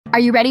Are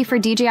you ready for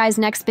DJI's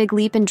next big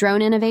leap in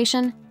drone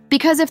innovation?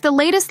 Because if the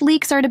latest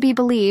leaks are to be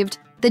believed,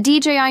 the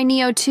DJI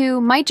Neo 2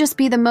 might just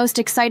be the most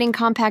exciting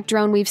compact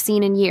drone we've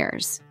seen in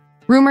years.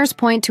 Rumors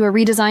point to a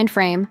redesigned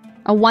frame,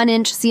 a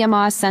 1-inch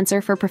CMOS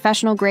sensor for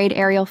professional-grade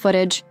aerial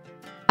footage,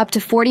 up to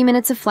 40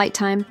 minutes of flight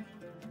time,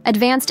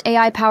 advanced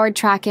AI-powered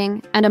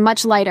tracking, and a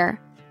much lighter,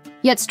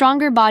 yet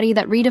stronger body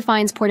that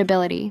redefines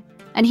portability.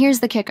 And here's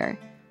the kicker.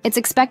 It's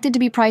expected to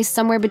be priced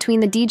somewhere between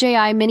the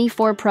DJI Mini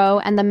 4 Pro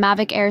and the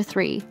Mavic Air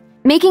 3,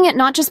 making it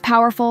not just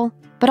powerful,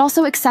 but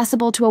also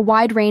accessible to a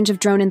wide range of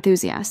drone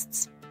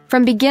enthusiasts,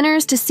 from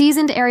beginners to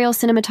seasoned aerial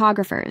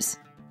cinematographers.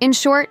 In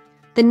short,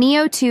 the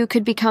Neo 2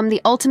 could become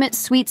the ultimate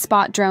sweet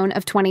spot drone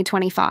of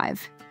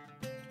 2025.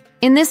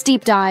 In this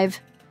deep dive,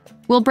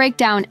 we'll break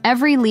down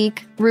every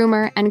leak,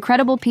 rumor, and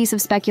credible piece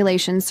of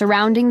speculation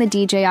surrounding the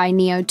DJI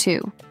Neo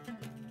 2.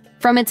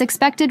 From its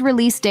expected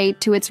release date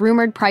to its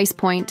rumored price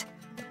point,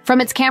 from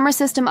its camera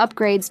system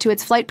upgrades to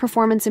its flight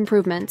performance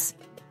improvements,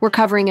 we're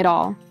covering it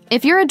all.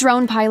 If you're a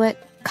drone pilot,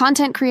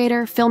 content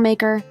creator,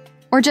 filmmaker,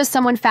 or just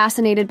someone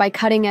fascinated by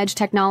cutting-edge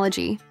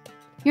technology,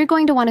 you're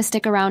going to want to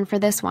stick around for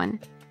this one.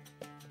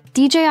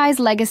 DJI's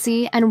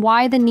legacy and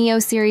why the Neo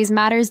series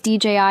matters.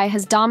 DJI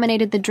has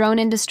dominated the drone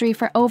industry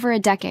for over a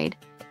decade,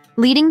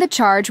 leading the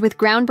charge with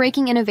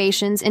groundbreaking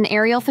innovations in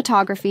aerial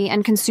photography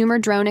and consumer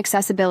drone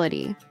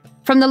accessibility.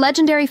 From the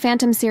legendary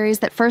Phantom series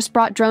that first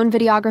brought drone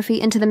videography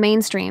into the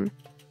mainstream,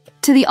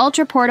 to the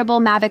ultra-portable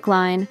Mavic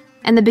line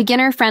and the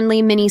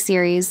beginner-friendly Mini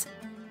series,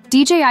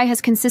 DJI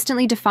has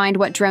consistently defined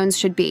what drones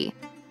should be.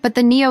 But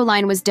the Neo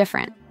line was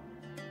different.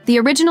 The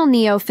original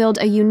Neo filled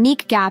a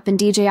unique gap in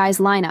DJI's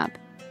lineup.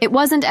 It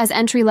wasn't as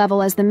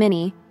entry-level as the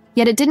Mini,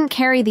 yet it didn't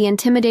carry the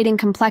intimidating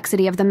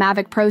complexity of the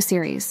Mavic Pro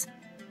series.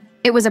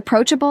 It was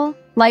approachable,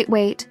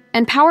 lightweight,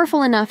 and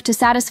powerful enough to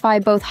satisfy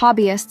both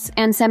hobbyists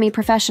and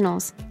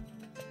semi-professionals.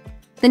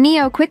 The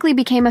Neo quickly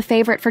became a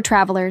favorite for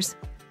travelers,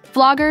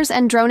 vloggers,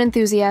 and drone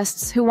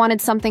enthusiasts who wanted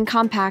something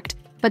compact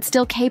but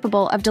still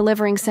capable of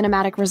delivering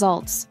cinematic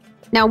results.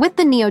 Now, with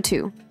the Neo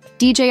 2,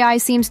 DJI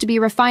seems to be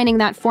refining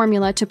that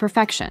formula to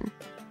perfection.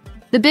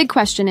 The big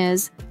question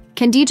is,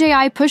 can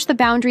DJI push the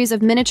boundaries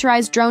of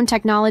miniaturized drone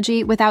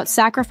technology without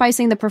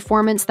sacrificing the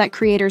performance that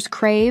creators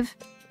crave?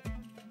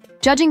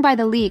 Judging by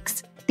the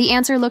leaks, the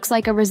answer looks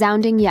like a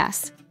resounding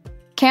yes.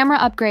 Camera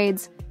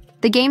upgrades.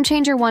 The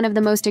game-changer. One of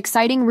the most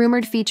exciting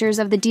rumored features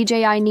of the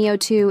DJI Neo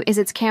 2 is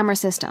its camera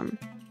system.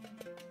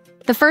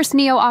 The first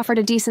Neo offered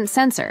a decent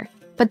sensor,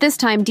 but this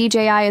time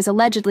DJI is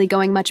allegedly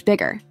going much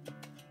bigger.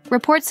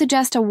 Reports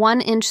suggest a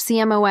 1-inch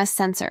CMOS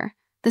sensor,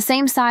 the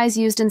same size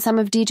used in some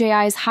of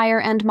DJI's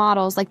higher-end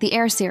models like the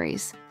Air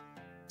series.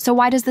 So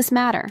why does this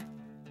matter?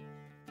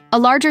 A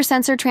larger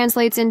sensor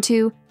translates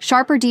into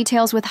sharper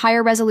details with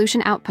higher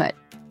resolution output,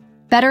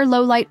 better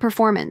low-light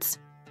performance,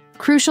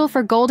 crucial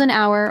for golden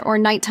hour or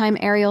nighttime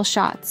aerial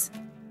shots,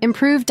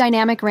 improved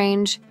dynamic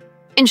range,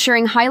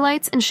 ensuring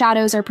highlights and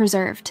shadows are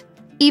preserved,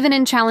 even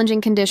in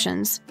challenging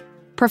conditions,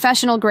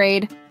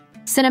 professional-grade,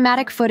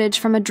 cinematic footage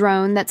from a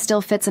drone that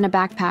still fits in a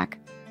backpack.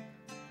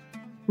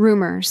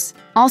 Rumors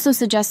also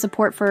suggest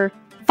support for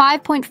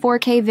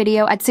 5.4K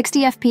video at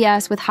 60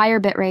 FPS with higher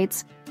bit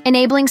rates,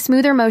 enabling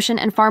smoother motion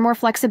and far more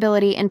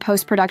flexibility in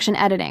post-production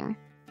editing.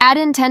 Add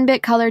in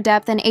 10-bit color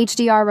depth and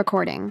HDR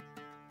recording,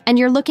 and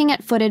you're looking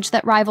at footage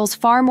that rivals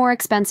far more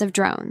expensive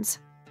drones.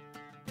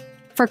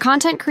 For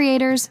content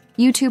creators,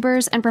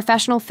 YouTubers, and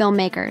professional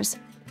filmmakers,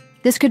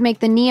 this could make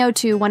the Neo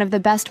 2 one of the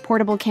best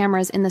portable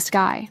cameras in the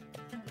sky.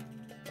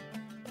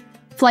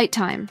 Flight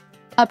time.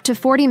 Up to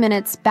 40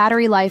 minutes,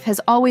 battery life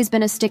has always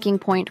been a sticking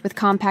point with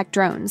compact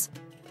drones.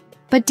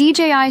 But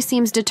DJI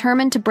seems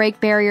determined to break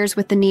barriers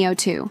with the Neo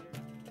 2.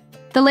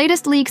 The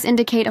latest leaks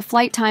indicate a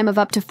flight time of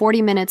up to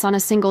 40 minutes on a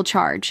single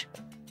charge.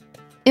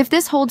 If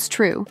this holds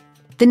true,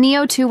 the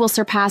Neo 2 will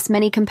surpass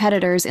many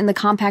competitors in the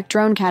compact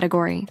drone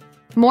category.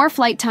 More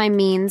flight time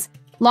means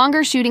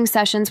longer shooting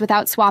sessions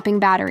without swapping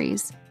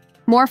batteries,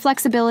 more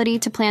flexibility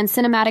to plan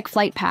cinematic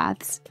flight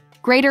paths,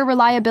 greater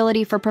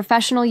reliability for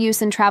professional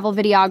use in travel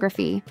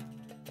videography,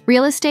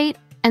 real estate,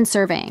 and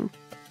surveying.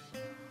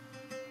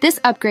 This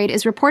upgrade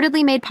is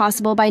reportedly made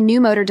possible by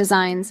new motor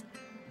designs,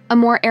 a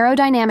more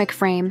aerodynamic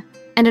frame,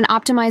 and an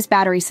optimized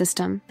battery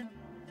system.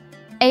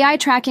 AI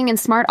tracking and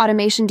smart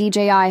automation.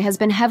 DJI has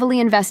been heavily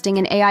investing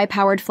in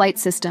AI-powered flight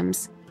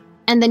systems,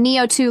 and the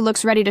Neo 2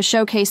 looks ready to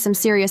showcase some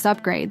serious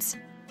upgrades.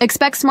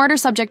 Expect smarter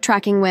subject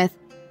tracking with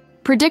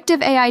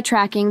predictive AI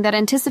tracking that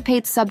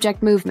anticipates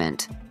subject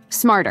movement,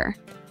 smarter.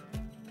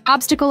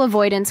 Obstacle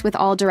avoidance with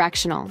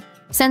all-directional.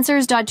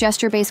 Sensors.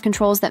 Gesture-based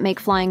controls that make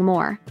flying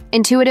more.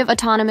 Intuitive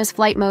autonomous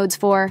flight modes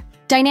for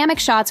dynamic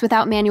shots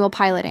without manual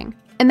piloting.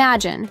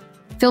 Imagine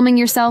filming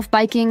yourself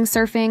biking,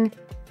 surfing,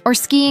 or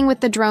skiing with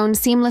the drone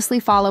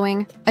seamlessly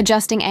following,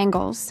 adjusting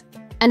angles,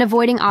 and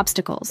avoiding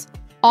obstacles,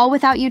 all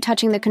without you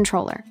touching the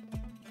controller.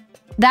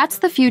 That's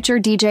the future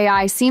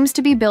DJI seems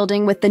to be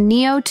building with the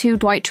Neo 2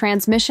 DJI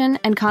transmission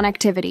and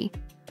connectivity.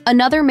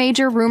 Another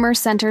major rumor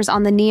centers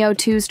on the Neo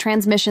 2's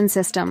transmission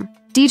system.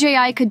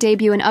 DJI could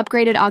debut an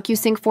upgraded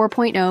OcuSync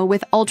 4.0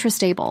 with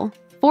ultra-stable,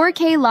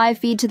 4K live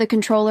feed to the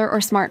controller or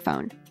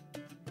smartphone.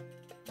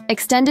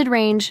 Extended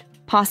range,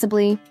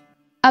 possibly.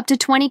 Up to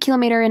 20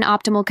 km in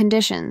optimal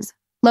conditions.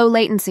 Low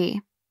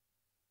latency.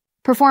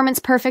 Performance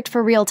perfect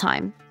for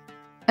real-time.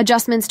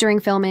 Adjustments during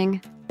filming.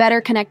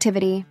 Better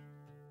connectivity.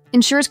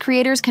 Ensures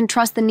creators can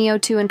trust the Neo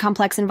 2 in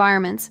complex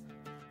environments,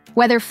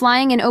 whether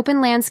flying in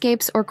open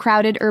landscapes or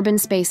crowded urban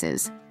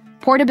spaces.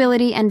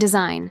 Portability and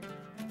design.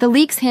 The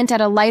leaks hint at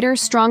a lighter,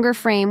 stronger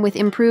frame with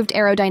improved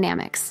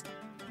aerodynamics.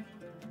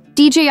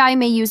 DJI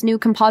may use new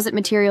composite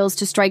materials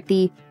to strike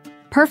the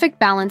perfect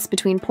balance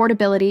between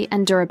portability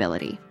and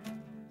durability.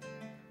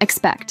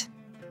 Expect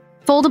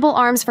foldable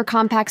arms for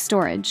compact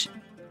storage,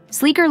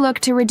 sleeker look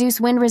to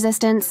reduce wind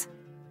resistance,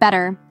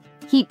 better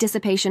heat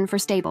dissipation for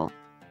stable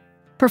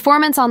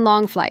performance on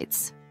long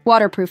flights,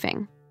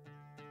 waterproofing,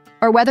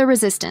 or weather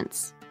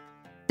resistance.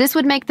 This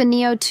would make the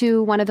Neo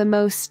 2 one of the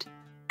most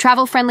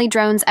travel-friendly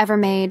drones ever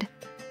made,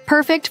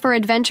 perfect for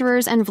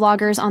adventurers and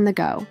vloggers on the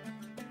go.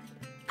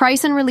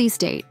 Price and release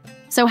date.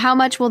 So how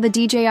much will the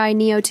DJI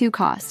Neo 2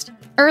 cost?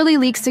 Early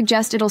leaks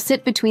suggest it'll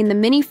sit between the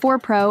Mini 4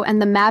 Pro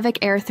and the Mavic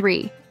Air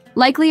 3,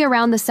 likely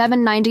around the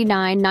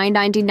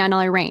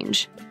 $799–$999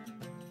 range.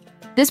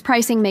 This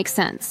pricing makes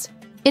sense.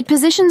 It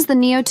positions the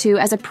Neo 2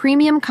 as a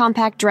premium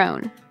compact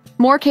drone,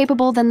 more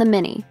capable than the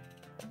Mini,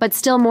 but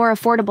still more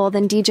affordable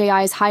than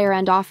DJI's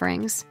higher-end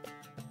offerings.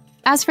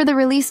 As for the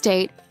release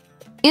date,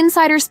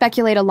 insiders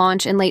speculate a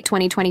launch in late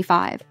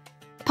 2025,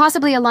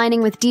 possibly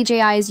aligning with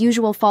DJI's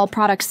usual fall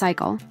product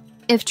cycle.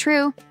 If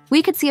true,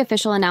 we could see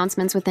official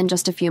announcements within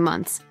just a few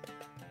months.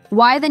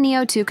 Why the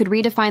Neo 2 could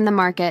redefine the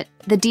market.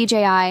 The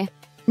DJI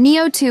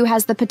Neo 2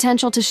 has the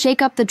potential to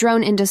shake up the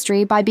drone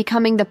industry by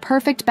becoming the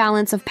perfect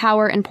balance of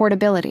power and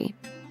portability.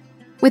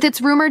 With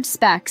its rumored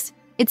specs,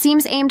 it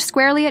seems aimed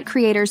squarely at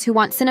creators who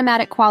want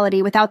cinematic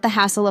quality without the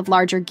hassle of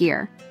larger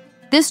gear.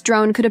 This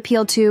drone could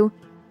appeal to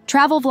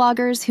travel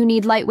vloggers who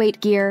need lightweight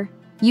gear,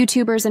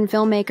 YouTubers and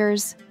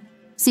filmmakers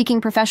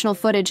seeking professional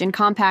footage in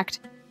compact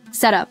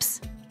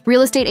setups,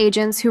 real estate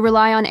agents who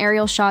rely on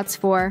aerial shots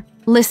for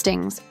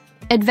listings,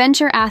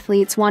 adventure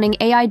athletes wanting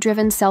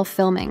AI-driven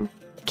self-filming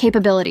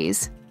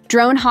capabilities,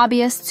 drone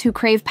hobbyists who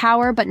crave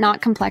power but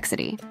not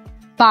complexity.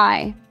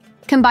 By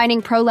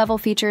combining pro-level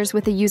features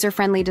with a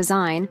user-friendly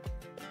design,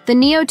 the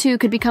Neo 2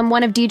 could become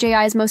one of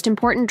DJI's most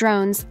important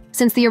drones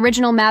since the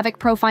original Mavic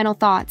Pro. Final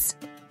thoughts.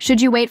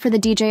 Should you wait for the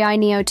DJI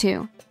Neo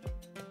 2?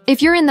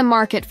 If you're in the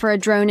market for a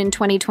drone in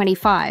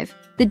 2025,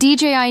 the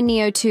DJI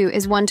Neo 2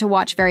 is one to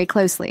watch very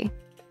closely.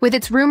 With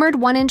its rumored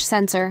 1-inch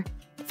sensor,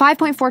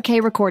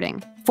 5.4K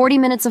recording, 40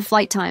 minutes of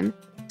flight time,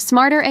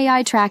 smarter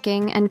AI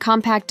tracking, and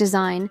compact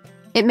design,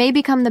 it may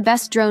become the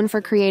best drone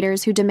for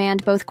creators who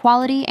demand both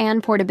quality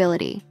and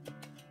portability.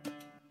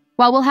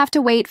 While we'll have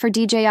to wait for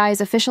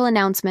DJI's official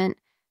announcement,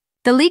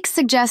 the leaks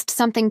suggest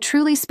something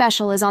truly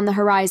special is on the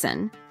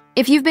horizon.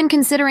 If you've been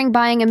considering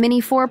buying a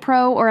Mini 4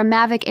 Pro or a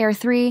Mavic Air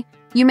 3,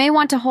 you may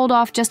want to hold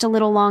off just a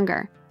little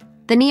longer.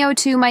 The Neo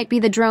 2 might be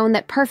the drone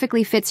that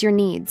perfectly fits your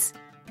needs.